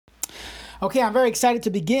Okay, I'm very excited to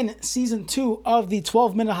begin season 2 of the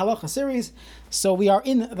 12-minute halacha series. So we are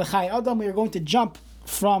in the Chai Adam. We are going to jump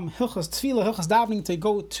from Hilchos Tefillah, Hilchos Davening, to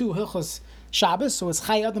go to Hilchos Shabbos. So it's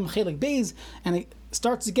Chai Adam Chelik Beis, and it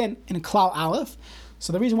starts again in Klal Aleph.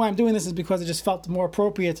 So the reason why I'm doing this is because it just felt more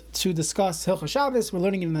appropriate to discuss Hilchos Shabbos. We're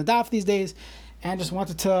learning it in the Daf these days, and just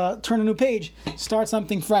wanted to turn a new page, start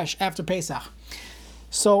something fresh after Pesach.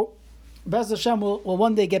 So Be'ez Hashem will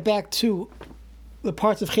one day get back to the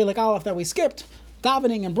parts of Chelik Aleph that we skipped,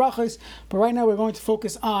 davening and brachos, but right now we're going to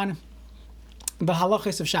focus on the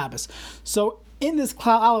halachos of Shabbos. So in this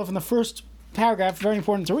Klal Aleph, in the first paragraph, very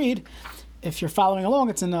important to read, if you're following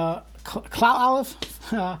along, it's in Klal Aleph,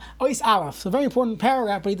 Ois Aleph. So a very important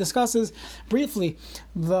paragraph, but he discusses briefly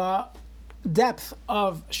the depth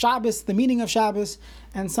of Shabbos, the meaning of Shabbos,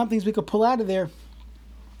 and some things we could pull out of there,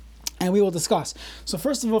 and we will discuss. So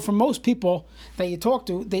first of all, for most people that you talk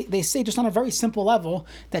to, they say just on a very simple level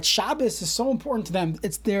that Shabbos is so important to them.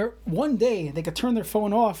 It's their one day they could turn their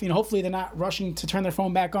phone off. Hopefully they're not rushing to turn their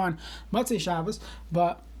phone back on Motzei Shabbos,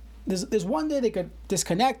 but there's one day they could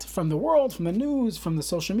disconnect from the world, from the news, from the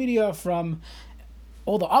social media, from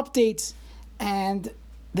all the updates, and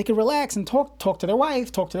they could relax and talk to their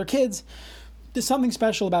wife, talk to their kids. There's something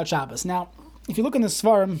special about Shabbos. Now, if you look in the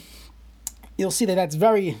Svarim, you'll see that that's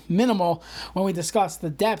very minimal when we discuss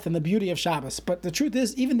the depth and the beauty of Shabbos. But the truth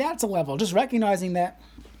is, even that's a level. Just recognizing that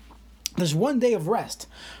there's one day of rest.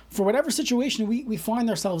 For whatever situation we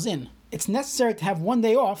find ourselves in, it's necessary to have one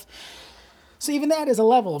day off. So even that is a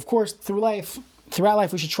level. Of course, throughout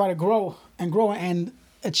life, we should try to grow and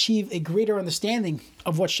achieve a greater understanding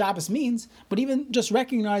of what Shabbos means. But even just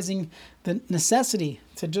recognizing the necessity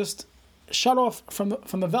to just shut off from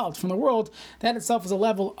the Welt, from the world, that itself is a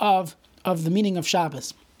level of the meaning of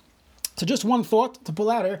Shabbos. So just one thought to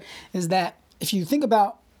pull out here is that if you think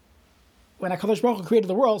about when HaKadosh Baruch Hu created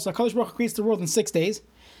the world, so HaKadosh Baruch Hu creates the world in 6 days,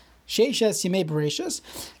 Sheishes Yemei Bereshis,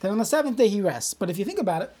 then on the 7th day he rests. But if you think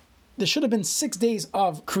about it, there should have been 6 days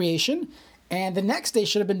of creation, and the next day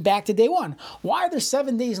should have been back to day 1. Why are there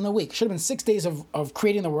 7 days in the week? It should have been 6 days of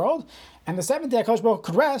creating the world, and the 7th day HaKadosh Baruch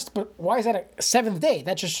Hu could rest, but why is that a 7th day?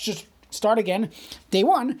 That just start again, day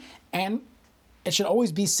 1, and it should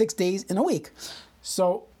always be 6 days in a week.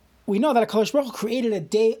 So we know that HaKadosh Baruch Hu created a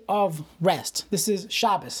day of rest. This is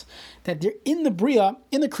Shabbos. That in the Bria,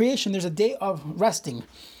 in the creation, there's a day of resting.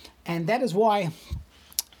 And that is why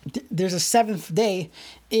there's a 7th day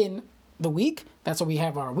in the week. That's why we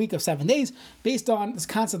have our week of 7 days, based on this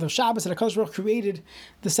concept of Shabbos, that HaKadosh Baruch Hu created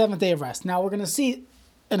the 7th day of rest. Now we're going to see,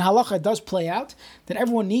 in halacha, it does play out that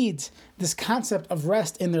everyone needs this concept of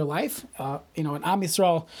rest in their life. In Am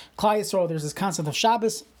Yisrael, Klal Yisrael, there's this concept of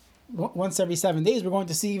Shabbos once every 7 days. We're going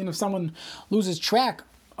to see even if someone loses track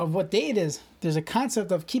of what day it is, there's a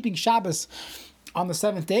concept of keeping Shabbos on the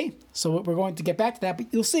 7th day. So we're going to get back to that, but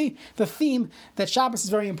you'll see the theme that Shabbos is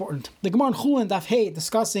very important. The Gemara in Chulin Daf Hey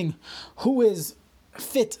discussing who is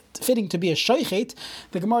fitting to be a shoichet.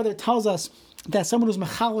 The Gemara there tells us that someone who's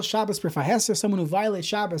mechal Shabbos b'faheser, someone who violates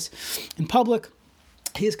Shabbos in public,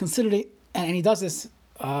 he is considered and he does this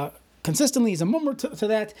consistently, he's a mummer to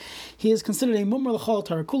that. He is considered a mummer l'chol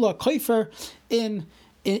Torah kula, koifer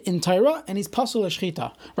in Torah, and he's pasul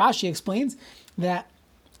l'shchita. Rashi explains that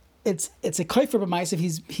it's a koifer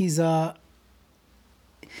b'ma'asav.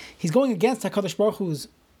 He's going against HaKadosh Baruch Hu's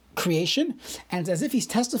creation, and it's as if he's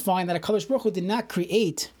testifying that HaKadosh Baruch Hu did not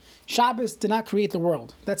create Shabbos, did not create the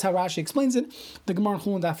world. That's how Rashi explains it. The Gemara in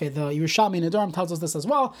Chulin Daf Hey, the Yerushalmi in Nedarim tells us this as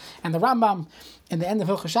well, and the Rambam in the end of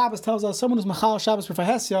Hilchos Shabbos tells us someone who's machal Shabbos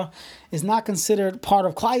b'fahesya is not considered part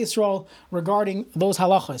of Klal Yisrael regarding those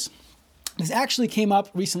halachos. This actually came up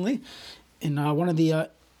recently in one of the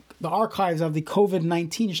archives of the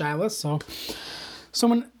COVID-19 shilas. So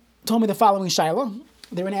someone told me the following shilah.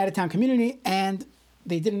 They were in an out-of-town community, and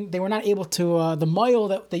they were not able to, the moil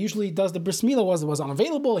that usually does the bris milah was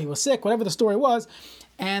unavailable, he was sick, whatever the story was,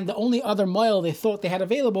 and the only other moil they thought they had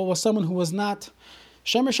available was someone who was not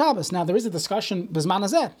Shomer Shabbos. Now there is a discussion, Bizman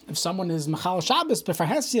Hazeh, if someone is Machal Shabbos,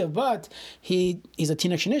 B'farhesia, but he's a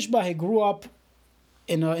Tinach Shenishba, he grew up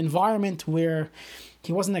in an environment where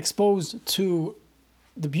he wasn't exposed to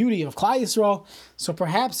the beauty of Klal Yisrael, so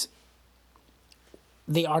perhaps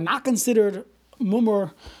they are not considered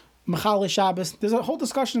Mumur Machal Shabbos. There's a whole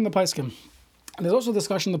discussion in the Paiskim. There's also a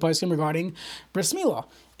discussion in the Paiskim regarding Bris Milah.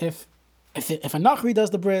 If a Nachri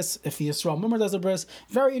does the bris, if the Yisrael Mummer does the bris,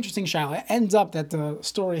 very interesting shaila. It ends up that the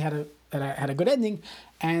story had a good ending,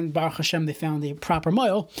 and Baruch Hashem they found a proper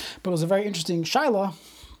moil. But it was a very interesting shaila,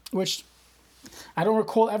 which I don't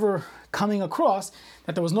recall ever coming across,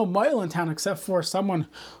 that there was no moil in town except for someone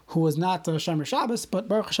who was not Shomer Shabbos. But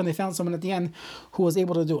Baruch Hashem they found someone at the end who was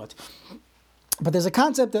able to do it. But there's a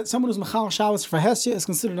concept that someone who's Mechal Shabbos for Hesya is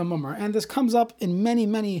considered a mummer. And this comes up in many,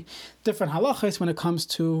 many different halachas when it comes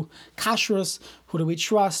to kashrus, who do we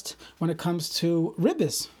trust, when it comes to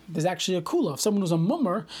ribbis. There's actually a kula. If someone who's a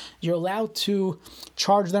mummer, you're allowed to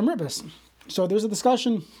charge them ribbis. So there's a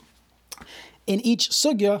discussion in each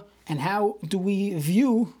sugya and how do we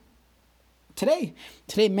view today.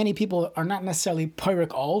 Today, many people are not necessarily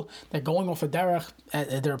pyrik all. They're going off a derech.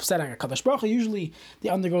 They're upset at Kadosh Baruch Hu. Usually, they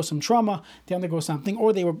undergo some trauma. They undergo something,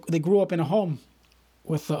 or they grew up in a home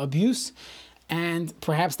with abuse, and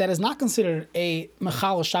perhaps that is not considered a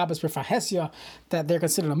mechal Shabbos b'fahesya, that they're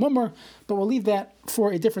considered a mummer. But we'll leave that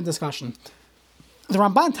for a different discussion. The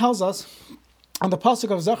Ramban tells us on the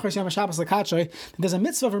pasuk of Zachar Yom Shabbos L'Kachay that there's a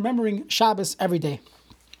mitzvah of remembering Shabbos every day.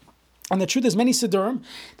 And the truth is, many siddurim,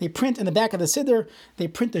 they print in the back of the siddur, they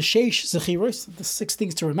print the sheish zechiros, the 6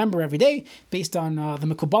 things to remember every day, based on the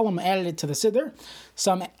mekubalim added to the siddur.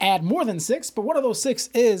 Some add more than 6, but one of those 6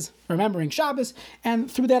 is remembering Shabbos,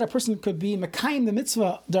 and through that a person could be mekayim the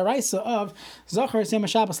mitzvah daraisa of Zachar Yom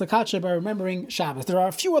Shabbos L'Kachay by remembering Shabbos. There are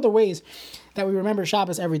a few other ways that we remember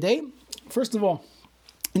Shabbos every day. First of all,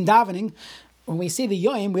 in davening, when we say the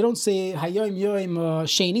Yoim, we don't say Hayoim Yoim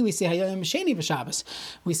Sheni, we say Hayoim Sheni b'Shabbos.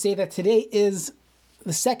 We say that today is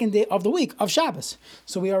the 2nd day of the week of Shabbos.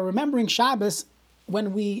 So we are remembering Shabbos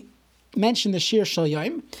when we mention the Shir Shal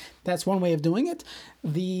Yoim. That's one way of doing it.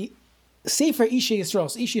 The Sefer Isha Yisrael.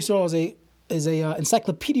 Isha Yisrael is a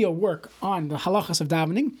encyclopedia work on the halachas of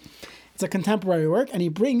davening. It's a contemporary work, and he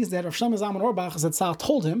brings that Rav Shlomo Zalman Auerbach Zatzal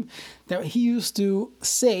told him that he used to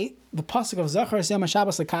say the pasuk of Zachar Yom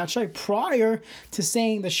Shabbos L'Kachay prior to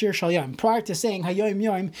saying the Shir Shal Yom, prior to saying Hayoim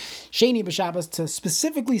Yom Sheni b'Shabbos, to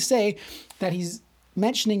specifically say that he's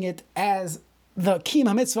mentioning it as the Kiyum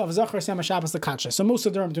HaMitzvah of Zachar Yom Shabbos L'Kachay. So most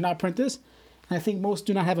of them do not print this, and I think most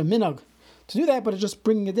do not have a minhag to do that, but it's just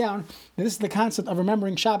bringing it down. And this is the concept of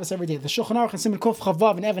remembering Shabbos every day. The Shulchan Aruch and Siman Kuf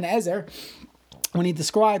Chavav and Even Ezer, when he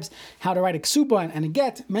describes how to write a ksuba and a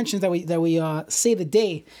get, mentions that we say the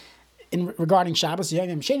day regarding Shabbos, Yom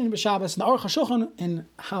Sheni b'Shabbos. And the Aruch HaShulchan in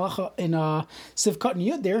Halacha in Sivkot and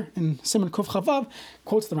Yud there in Siman Kuf Chavav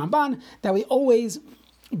quotes the Ramban that we always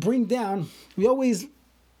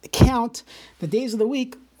count the days of the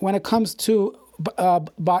week when it comes to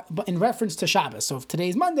in reference to Shabbos. So if today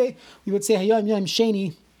is Monday, we would say Hayom Yom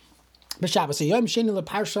Sheni b'Shabbos. So Yom Sheni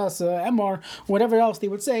leParshas Emor, whatever else they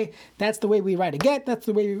would say, that's the way we write a get, that's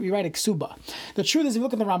the way we write a ksuba. The truth is, if you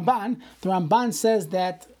look at the Ramban says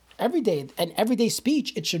that every day, an everyday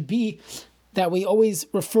speech, it should be that we always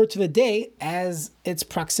refer to the day as its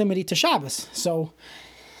proximity to Shabbos. So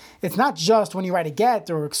it's not just when you write a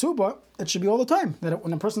get or a ksuba, it should be all the time. That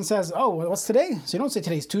when a person says, oh, what's today? So you don't say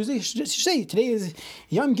today's Tuesday, you should say today is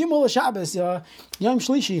Yom Gimel Shabbos, Yom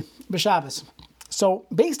Shlishi b'Shabbos. So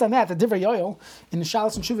based on that, the Divrei Yoel, in the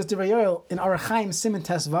Shalos and Shuvas Divrei Yoel, in Orach Chaim Siman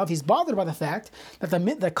Tes Vav, he's bothered by the fact that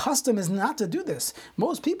the custom is not to do this.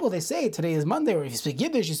 Most people, they say today is Monday, or if you speak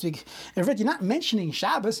Yiddish, you speak Ivrit, you're not mentioning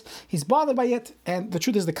Shabbos. He's bothered by it, and the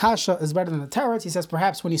truth is the Kasha is better than the Teretz. He says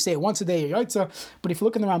perhaps when you say it once a day, you're Yoitza, but if you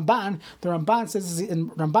look in the Ramban says in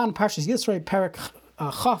Ramban Parshas Yisrei, Perek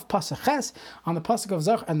Chaf Pasuk Ches, on the pasuk of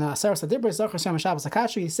Zach and the Aseres Hadibros Zachar Yom Shabbos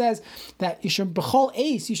L'Kachay, he says that you should b'chol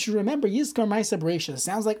eis, you should remember Yizkar Ma'aseh Bereishis.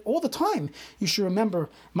 Sounds like all the time you should remember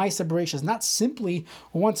Ma'aseh Bereishis, not simply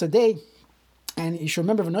once a day. And you should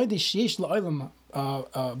remember V'noidi Sheyesh La'olam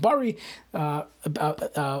Bari,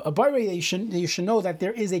 a Bari, you should know that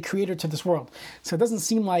there is a creator to this world. So it doesn't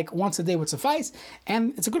seem like once a day would suffice.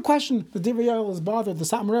 And it's a good question. The Divrei Yoel is bothered, the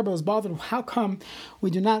Satmar Rebbe is bothered. How come we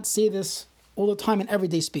do not say this all the time in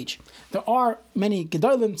everyday speech? There are many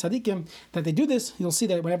Gedolim, Tzadikim, that they do this. You'll see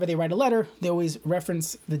that whenever they write a letter, they always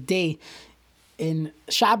reference the day in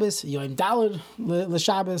Shabbos, Yom Daled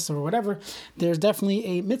L'Shabbos, or whatever. There's definitely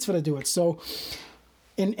a mitzvah to do it. So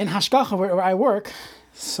in Hashgacha, where I work,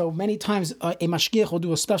 so many times a mashgiach will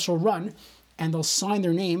do a special run, and they'll sign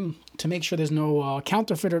their name to make sure there's no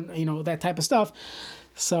counterfeit or that type of stuff.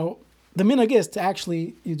 So the minhag is to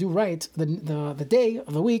actually, you do write the day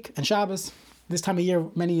of the week and Shabbos. This time of year,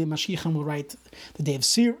 many mashgichim will write the day of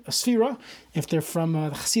Sfira. If they're from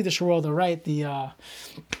the Chassidish world, they'll write the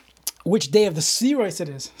which day of the Sfiros it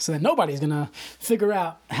is, so that nobody's going to figure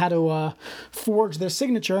out how to forge their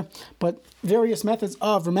signature, but various methods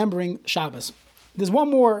of remembering Shabbos. There's one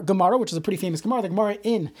more Gemara, which is a pretty famous Gemara. The Gemara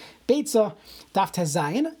in Beitza, Daf Tes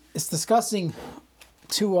Zayin, is discussing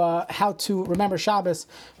how to remember Shabbos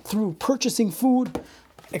through purchasing food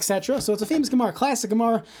etc. So it's a famous Gemara, classic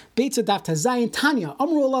Gemara, Beitza Daf Tazayin Tanya,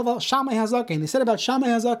 Amru Lava, Shammai Hazaken. They said about Shammai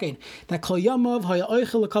Hazaken that Kol Yamav Haya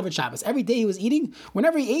Oichel L'Kavod Shabbos. Every day he was eating,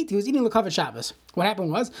 whenever he ate, he was eating L'Kavod Shabbos. What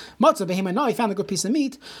happened was, Matzah Behemana, he found a good piece of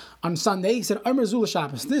meat. On Sunday, he said, Amr Zula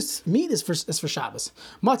Shabbos. This meat is for Shabbos.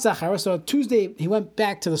 Matzah Achara, so Tuesday he went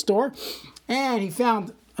back to the store and he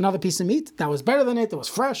found another piece of meat that was better than it, that was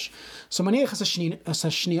fresh. So he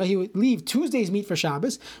would leave Tuesday's meat for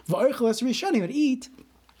Shabbos. He would eat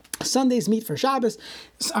Sunday's meat for Shabbos.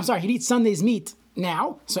 He'd eat Sunday's meat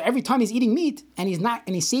now. So every time he's eating meat and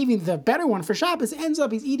he's saving the better one for Shabbos, it ends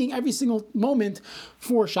up he's eating every single moment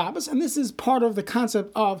for Shabbos. And this is part of the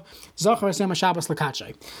concept of Zachar Hashem Shabbos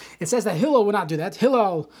L'Kachay. It says that Hillel would not do that.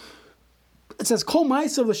 Hillel, it says, Kol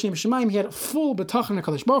Ma'asav L'Shem Shemaim, he had full betachon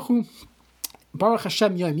HaKadosh Baruch Hu, Baruch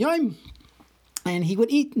Hashem Yom Yom, and he would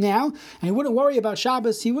eat now, and he wouldn't worry about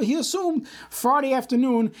Shabbos. He assumed Friday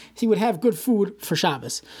afternoon he would have good food for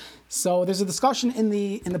Shabbos. So there's a discussion in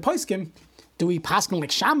the Poskim. Do we paskin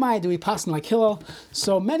like Shammai? Do we paskin like Hillel?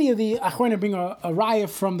 So many of the Achronim bring a raya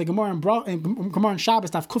from the Gemara in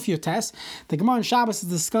Shabbos, Daf Kuf Yotes. The Gemara in Shabbos is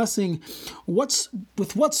discussing with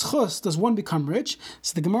what schus does one become rich.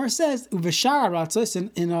 So the Gemara says Uveshar Ratzos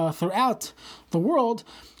in throughout the world.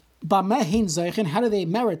 How do they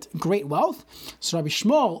merit great wealth? So Rabbi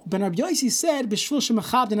Shmuel ben Rabbi Yossi said,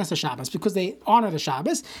 because they honor the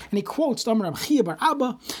Shabbos, and he quotes Rabbi Chia bar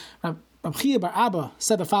Abba. Rabbi Chia bar Abba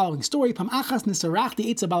said the following story: I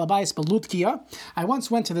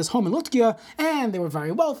once went to this home in Lutkia, and they were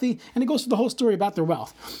very wealthy, and it goes through the whole story about their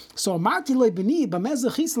wealth. So I'm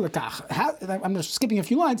just skipping a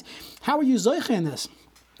few lines. How are you zoiche in this?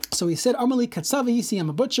 So he said, Amali Katsavi Yisi, I'm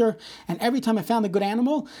a butcher, and every time I found a good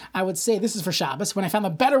animal, I would say, this is for Shabbos. When I found the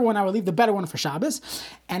better one, I would leave the better one for Shabbos,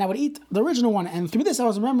 and I would eat the original one. And through this, I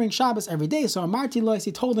was remembering Shabbos every day. So Amarti Lois,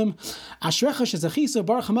 he told him, Ashrecha Shezachisa,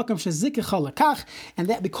 Baruch HaMakam Shezikecha Lekach, and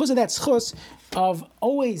that because of that schus of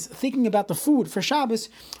always thinking about the food for Shabbos,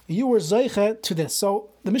 you were zoiche to this. So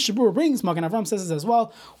the Mishnah Berurah brings, Magen Avram says this as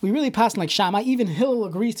well, we really pass like Shammai. Even Hillel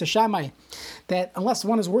agrees to Shammai that unless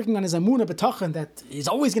one is working on his Amunah B'tachon, that he's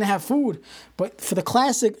always going to have food. But for the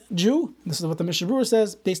classic Jew, this is what the Mishnah Berurah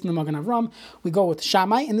says, based on the Magen Avram, we go with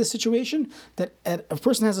Shammai in this situation, that if a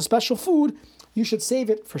person has a special food, you should save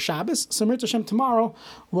it for Shabbos. So Mir Hashem, tomorrow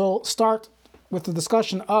we'll start with the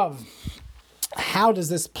discussion of how does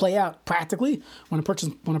this play out practically when a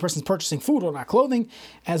person's purchasing food or not clothing,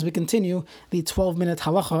 as we continue the 12-minute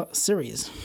halacha series.